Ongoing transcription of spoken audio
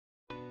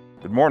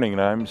Good morning,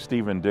 I'm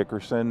Stephen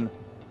Dickerson.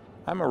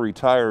 I'm a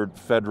retired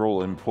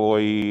federal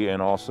employee and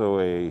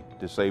also a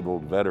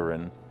disabled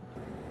veteran.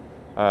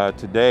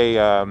 Today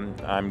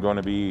I'm going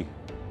to be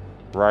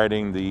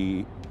riding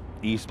the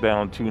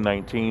eastbound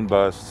 219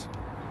 bus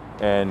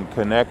and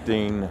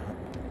connecting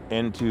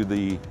into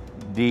the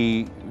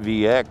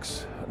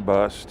DVX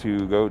bus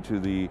to go to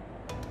the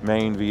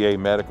main VA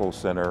Medical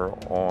Center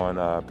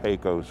on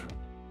Pecos.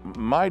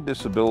 My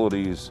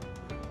disabilities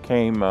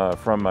came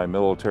from my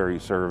military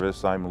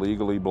service. I'm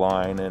legally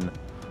blind and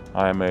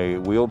I'm a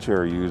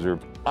wheelchair user.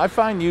 I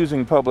find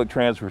using public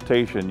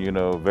transportation,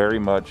 very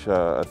much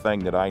a thing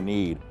that I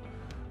need.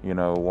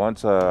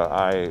 Once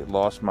I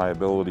lost my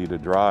ability to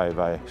drive,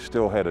 I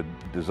still had a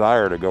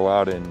desire to go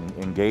out and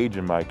engage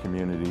in my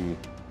community,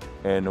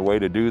 and the way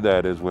to do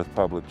that is with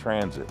public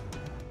transit.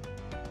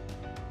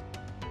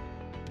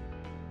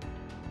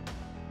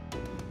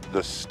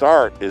 The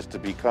start is to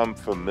become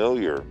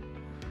familiar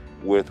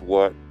with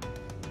what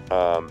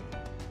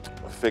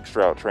fixed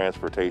route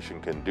transportation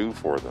can do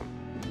for them.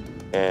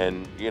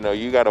 And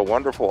you got a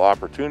wonderful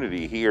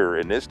opportunity here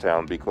in this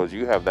town because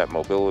you have that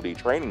mobility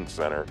training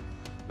center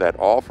that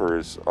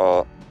offers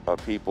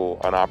people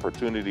an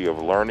opportunity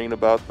of learning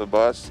about the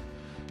bus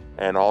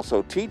and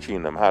also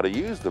teaching them how to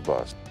use the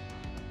bus.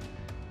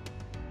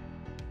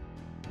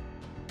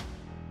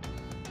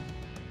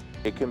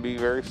 It can be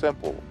very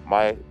simple.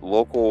 My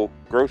local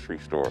grocery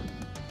store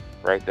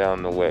right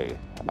down the way.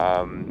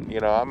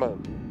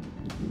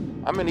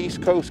 I'm an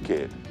East Coast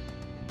kid,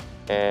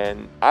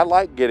 and I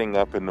like getting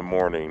up in the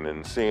morning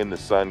and seeing the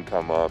sun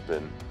come up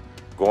and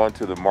going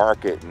to the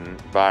market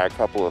and buy a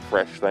couple of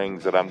fresh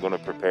things that I'm going to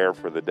prepare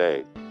for the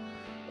day.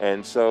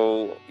 And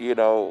so,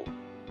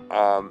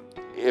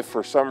 if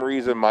for some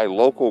reason my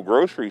local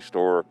grocery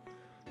store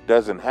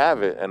doesn't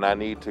have it and I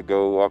need to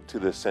go up to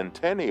the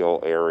Centennial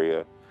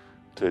area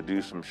to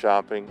do some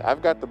shopping,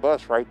 I've got the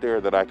bus right there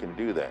that I can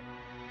do that.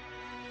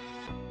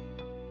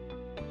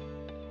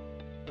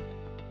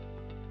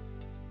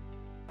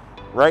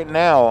 Right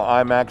now,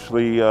 I'm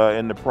actually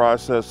in the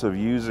process of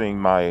using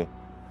my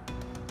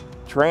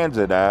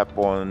transit app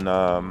on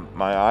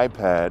my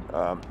iPad.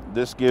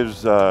 This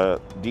gives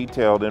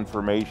detailed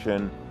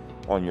information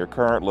on your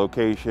current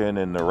location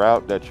and the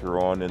route that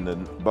you're on and the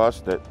bus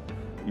that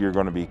you're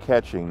going to be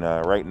catching.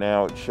 Right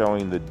now, it's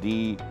showing the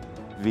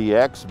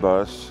DVX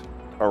bus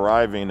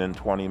arriving in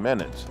 20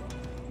 minutes.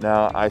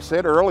 Now, I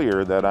said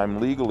earlier that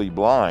I'm legally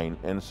blind,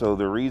 and so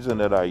the reason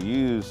that I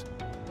use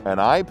an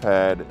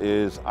iPad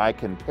is I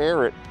can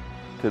pair it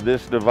to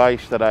this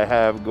device that I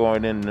have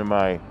going into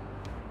my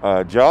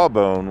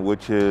jawbone,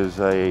 which is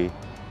a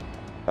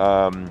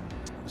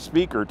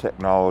speaker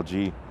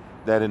technology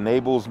that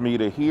enables me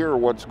to hear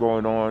what's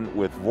going on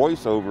with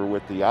voiceover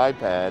with the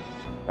iPad,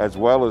 as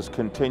well as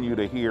continue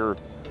to hear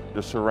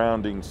the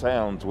surrounding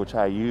sounds, which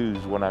I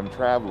use when I'm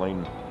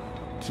traveling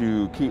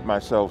to keep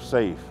myself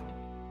safe.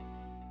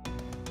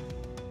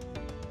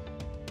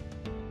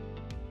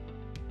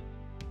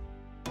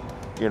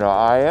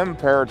 I am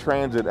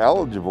paratransit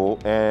eligible,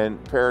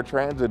 and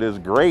paratransit is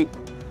great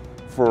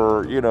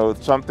for,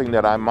 something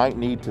that I might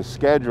need to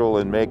schedule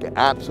and make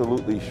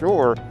absolutely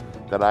sure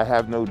that I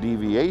have no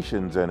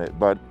deviations in it.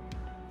 But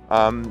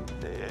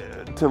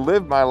to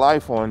live my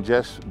life on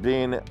just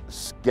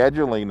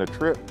scheduling a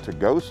trip to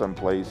go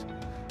someplace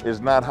is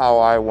not how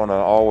I want to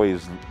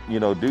always,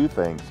 do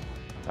things.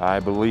 I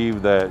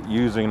believe that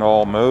using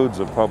all modes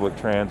of public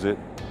transit,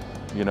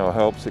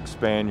 helps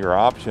expand your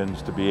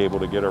options to be able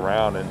to get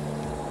around and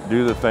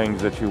do the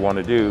things that you want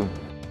to do.